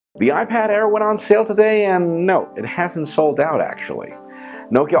The iPad Air went on sale today, and no, it hasn't sold out actually.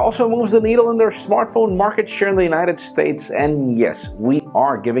 Nokia also moves the needle in their smartphone market share in the United States, and yes, we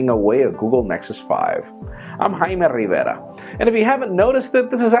are giving away a Google Nexus 5. I'm Jaime Rivera, and if you haven't noticed it,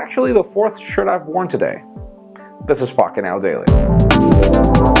 this is actually the 4th shirt I've worn today. This is Pocket Now Daily.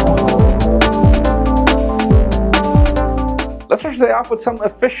 Let's start today off with some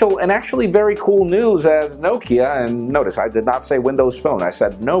official and actually very cool news, as Nokia, and notice I did not say Windows Phone, I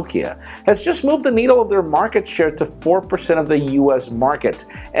said Nokia, has just moved the needle of their market share to 4% of the US market.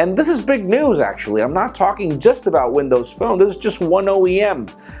 And this is big news actually. I'm not talking just about Windows Phone, this is just one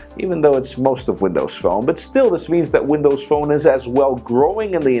OEM, even though it's most of Windows Phone. But still, this means that Windows Phone is as well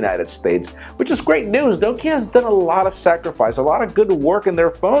growing in the United States, which is great news. Nokia has done a lot of sacrifice, a lot of good work in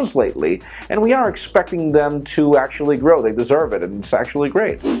their phones lately, and we are expecting them to actually grow. They deserve it, and it's actually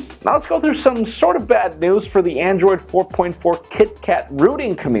great. Now let's go through some sort of bad news for the Android 4.4 KitKat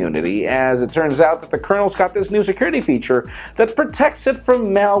rooting community, as it turns out that the kernel's got this new security feature that protects it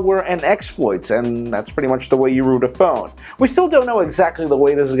from malware and exploits, and that's pretty much the way you root a phone. We still don't know exactly the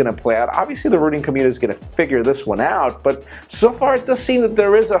way this is going to play out. Obviously the rooting community is going to figure this one out, but so far it does seem that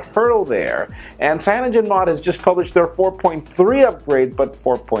there is a hurdle there, and CyanogenMod has just published their 4.3 upgrade, but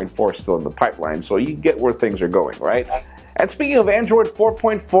 4.4 is still in the pipeline, so you get where things are going, right? And speaking of Android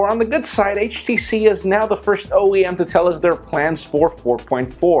 4.4, on the good side, HTC is now the first OEM to tell us their plans for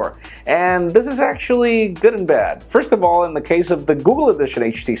 4.4. And this is actually good and bad. First of all, in the case of the Google Edition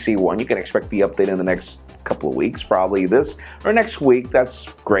HTC One, you can expect the update in the next couple of weeks, probably this or next week.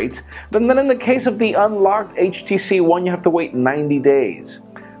 That's great. But then in the case of the unlocked HTC One, you have to wait 90 days.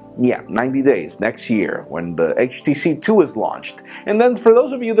 Yeah, 90 days, next year, when the HTC 2 is launched. And then for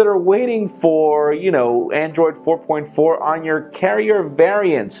those of you that are waiting for, Android 4.4 on your carrier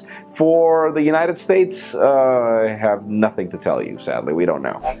variants for the United States, I have nothing to tell you, sadly. We don't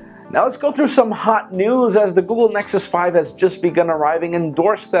know. Now let's go through some hot news, as the Google Nexus 5 has just begun arriving in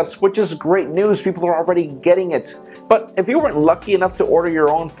doorsteps, which is great news. People are already getting it. But if you weren't lucky enough to order your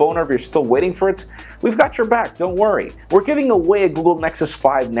own phone, or if you're still waiting for it, we've got your back, don't worry. We're giving away a Google Nexus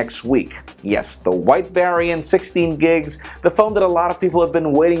 5 next week. Yes, the white variant, 16 gigs, the phone that a lot of people have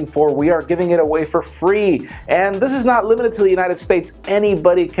been waiting for. We are giving it away for free. And this is not limited to the United States.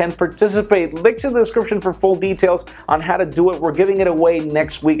 Anybody can participate. Links in the description for full details on how to do it. We're giving it away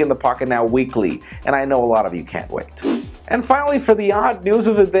next week in the Pocket Now Weekly, and I know a lot of you can't wait. And finally, for the odd news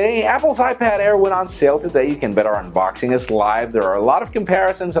of the day, Apple's iPad Air went on sale today. You can bet our unboxing is live. There are a lot of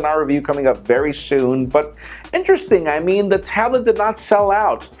comparisons in our review coming up very soon, but interesting, I mean, the tablet did not sell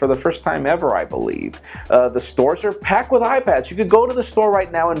out for the first time ever, I believe. The stores are packed with iPads. You could go to the store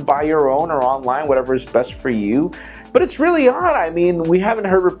right now and buy your own, or online, whatever is best for you. But it's really odd. I mean, we haven't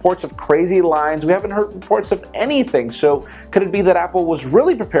heard reports of crazy lines. We haven't heard reports of anything. So could it be that Apple was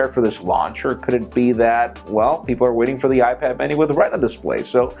really prepared for this launch? Or could it be that, well, people are waiting for the iPad mini with Retina display?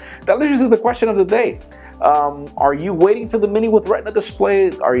 So that leads us to the question of the day. Are you waiting for the mini with Retina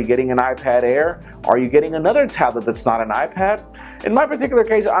display? Are you getting an iPad Air? Are you getting another tablet that's not an iPad? In my particular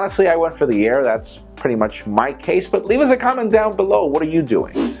case, honestly, I went for the Air. That's pretty much my case, but leave us a comment down below. What are you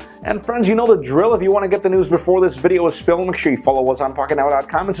doing? And friends, you know the drill. If you want to get the news before this video is filmed, make sure you follow us on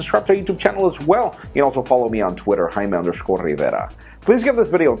PocketNow.com and subscribe to our YouTube channel as well. You can also follow me on Twitter, Jaime_Rivera. Please give this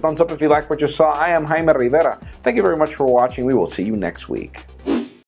video a thumbs up if you like what you saw. I am Jaime Rivera. Thank you very much for watching. We will see you next week.